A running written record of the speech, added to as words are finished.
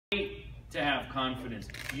to have confidence.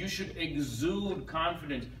 You should exude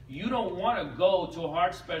confidence. You don't want to go to a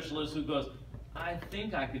heart specialist who goes, I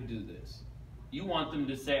think I could do this. You want them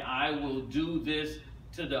to say, I will do this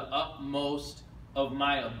to the utmost of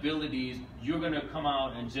my abilities. You're going to come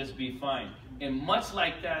out and just be fine. And much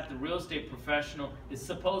like that, the real estate professional is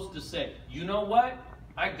supposed to say, you know what?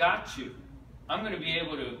 I got you. I'm going to be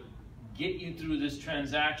able to get you through this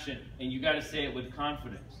transaction, and you got to say it with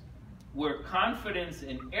confidence. Where confidence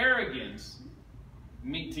and arrogance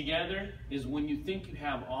meet together is when you think you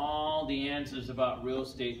have all the answers about real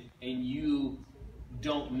estate and you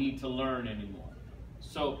don't need to learn anymore.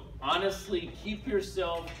 So honestly, keep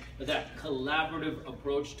yourself that collaborative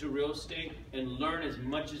approach to real estate and learn as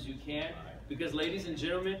much as you can. Because ladies and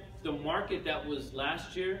gentlemen, the market that was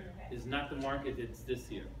last year is not the market that's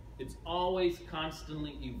this year. It's always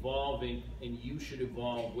constantly evolving, and you should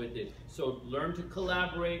evolve with it. So learn to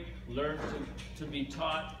collaborate, learn to be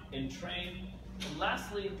taught and trained. And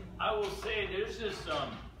lastly, I will say there's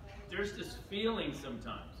this feeling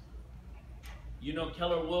sometimes. You know,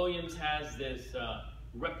 Keller Williams has this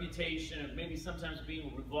reputation of maybe sometimes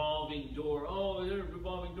being a revolving door. Oh, they're a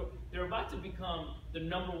revolving door. They're about to become the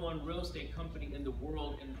 #1 real estate company in the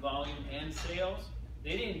world in volume and sales.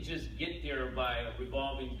 They didn't just get there by a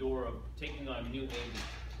revolving door of taking on new agents.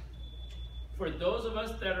 For those of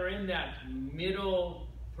us that are in that middle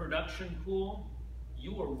production pool,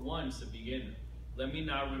 you were once a beginner. Let me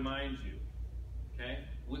now remind you, okay?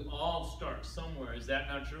 We all start somewhere. Is that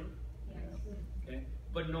not true? Yes. Okay?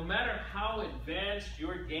 But no matter how advanced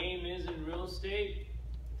your game is in real estate,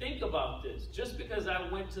 think about this. Just because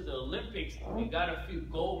I went to the Olympics and got a few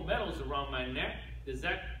gold medals around my neck, does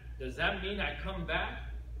that mean I come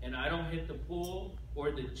back and I don't hit the pool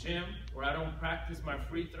or the gym or I don't practice my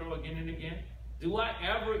free throw again and again? Do I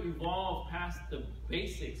ever evolve past the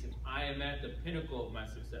basics if I am at the pinnacle of my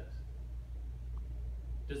success?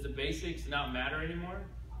 Does the basics not matter anymore?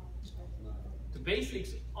 The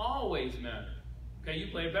basics always matter. Okay,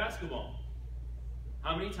 you play basketball.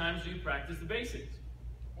 How many times do you practice the basics?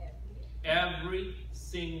 Every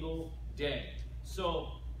single day.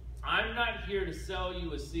 So I'm not here to sell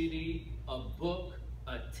you a CD, a book,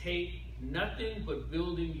 a tape, nothing but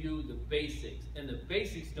building you the basics. And the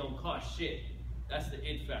basics don't cost shit. That's the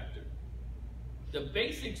it factor. The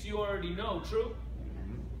basics you already know, true?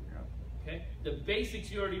 Okay? The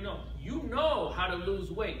basics you already know. You know how to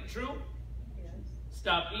lose weight, true? Yes.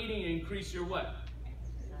 Stop eating and increase your what?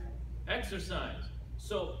 Exercise.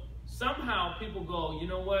 So somehow people go, you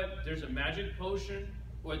know what? There's a magic potion,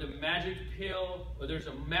 or the magic pill, or there's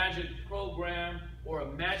a magic program, or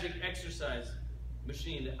a magic exercise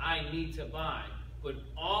machine that I need to buy. But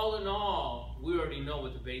all in all, we already know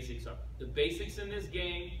what the basics are. The basics in this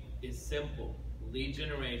game is simple. Lead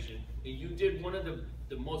generation. And you did one of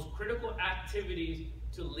the most critical activities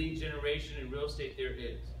to lead generation in real estate there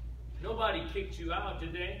is. Nobody kicked you out,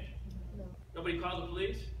 did they? No. Nobody called the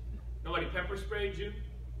police? Nobody pepper sprayed you?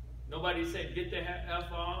 Nobody said, get the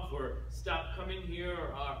F off, or stop coming here,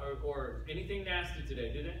 or anything nasty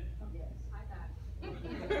today, did they? Yes.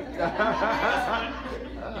 I got